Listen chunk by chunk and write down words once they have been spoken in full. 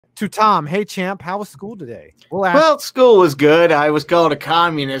to Tom. Hey, champ, how was school today? Well, school was good. I was called a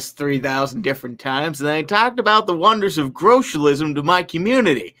communist 3,000 different times, and I talked about the wonders of grocerism to my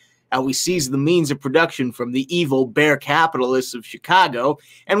community. How we seized the means of production from the evil bear capitalists of Chicago,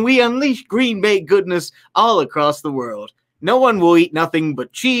 and we unleashed Green Bay goodness all across the world. No one will eat nothing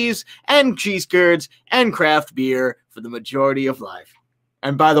but cheese and cheese curds and craft beer for the majority of life.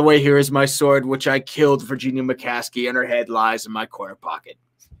 And by the way, here is my sword, which I killed Virginia McCaskey, and her head lies in my corner pocket.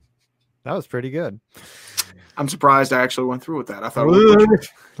 That was pretty good. I'm surprised I actually went through with that. I thought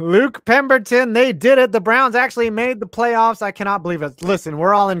Luke Pemberton, they did it. The Browns actually made the playoffs. I cannot believe it. Listen,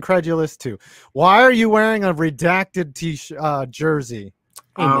 we're all incredulous too. Why are you wearing a redacted jersey?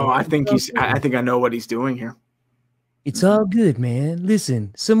 Oh, I think I know what he's doing here. It's all good, man.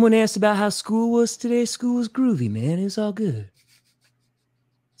 Listen, someone asked about how school was today. School was groovy, man. It's all good.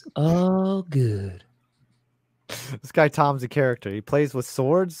 It's all good. This guy Tom's a character. He plays with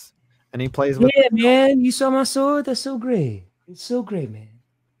swords, and he plays with... Yeah, man. You saw my sword? That's so great. It's so great, man.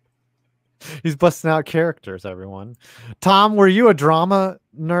 He's busting out characters, everyone. Tom, were you a drama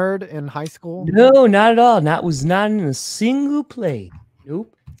nerd in high school? No, not at all. Was not in a single play.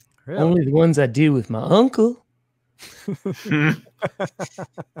 Nope. Really? Only the ones I did with my uncle.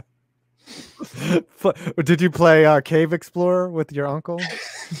 Did you play Cave Explorer with your uncle?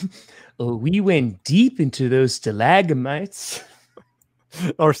 Oh, we went deep into those stalagmites.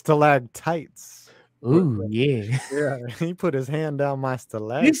 Or stalactites. Oh, yeah. Yeah, he put his hand down my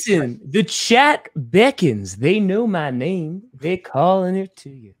stalactite. Listen, the chat beckons. They know my name. They're calling it to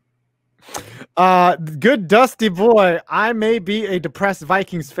you. Good Dusty boy. I may be a depressed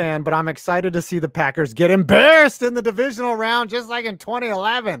Vikings fan, but I'm excited to see the Packers get embarrassed in the divisional round, just like in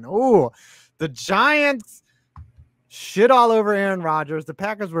 2011. Ooh, the Giants shit all over Aaron Rodgers. The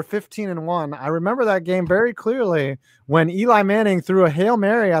Packers were 15-1. I remember that game very clearly when Eli Manning threw a Hail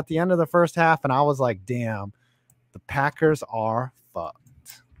Mary at the end of the first half, and I was like, damn, the Packers are fucked.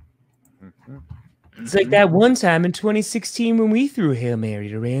 It's like that one time in 2016 when we threw a Hail Mary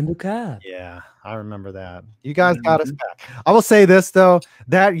to Randall Cobb. Yeah, I remember that. You guys got us back. I will say this, though.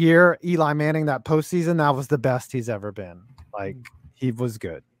 That year, Eli Manning, that postseason, that was the best he's ever been. Like, he was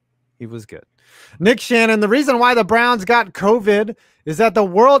good. He was good. Nick Shannon, the reason why the Browns got COVID is that the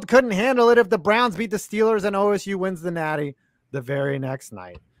world couldn't handle it if the Browns beat the Steelers and OSU wins the Natty the very next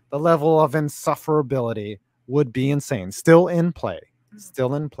night. The level of insufferability would be insane. Still in play.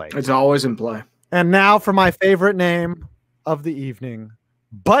 Still in play. It's always in play. And now for my favorite name of the evening,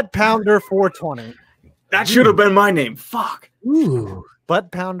 Butt Pounder 420. That should have been my name. Fuck. Ooh,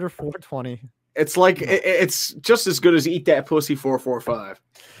 Butt Pounder 420. It's like it's just as good as Eat That Pussy 445.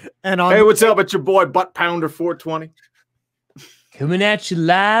 And hey, what's up? It's your boy Butt Pounder 420. Coming at you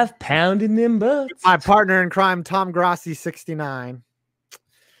live, pounding them butts. My partner in crime, Tom Grassi 69.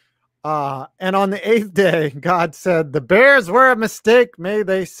 And on the 8th day, God said, the Bears were a mistake. May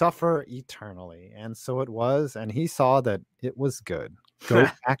they suffer eternally. And so it was. And he saw that it was good. Go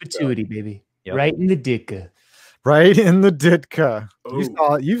back. Perpetuity, baby. Yep. Right in the ditka. Right in the Ditka.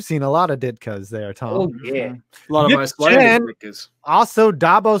 Oh. You've seen a lot of Ditkas there, Tom. Oh, yeah. A lot of my slanders Ditkas. Also,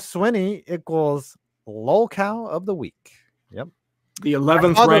 Dabo Swinney equals lolcow of the week. Yep. The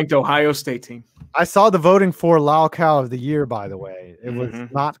 11th ranked Ohio State team. I saw the voting for lolcow of the year, by the way. It was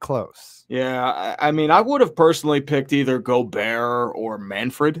not close. Yeah, I mean, I would have personally picked either Gobert or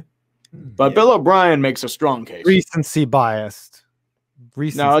Manfred, but Bill O'Brien makes a strong case. Recency biased.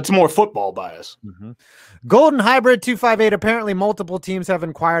 No, it's more football bias. Golden Hybrid 258. Apparently, multiple teams have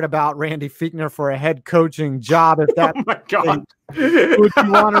inquired about Randy Fichtner for a head coaching job. If that, oh my God, would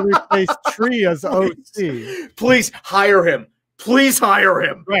you want to replace Tree as OC? Please hire him. Please hire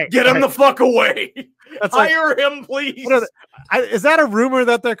him. Right, Get him the fuck away. Hire like, him, please. Is that a rumor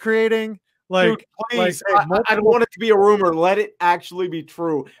that they're creating? Like, dude, please. I don't want it to be a rumor. Let it actually be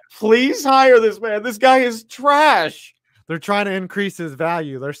true. Please hire this man. This guy is trash. They're trying to increase his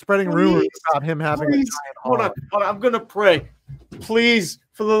value. They're spreading rumors about him having a giant hold on. I'm going to pray. Please,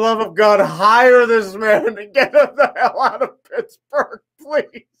 for the love of God, hire this man and get him the hell out of Pittsburgh,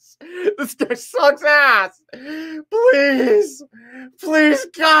 please. This guy sucks ass. Please. Please,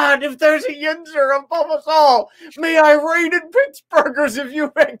 God, if there's a Yinzer above us all, may I reign in Pittsburghers if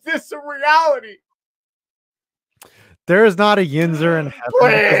you make this a reality. There is not a Yinzer in heaven.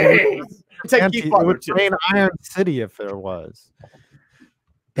 Please. It would rain Iron City if there was.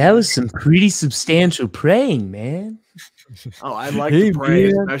 That was some pretty substantial praying, man. Oh, I like to pray,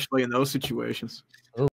 especially in those situations.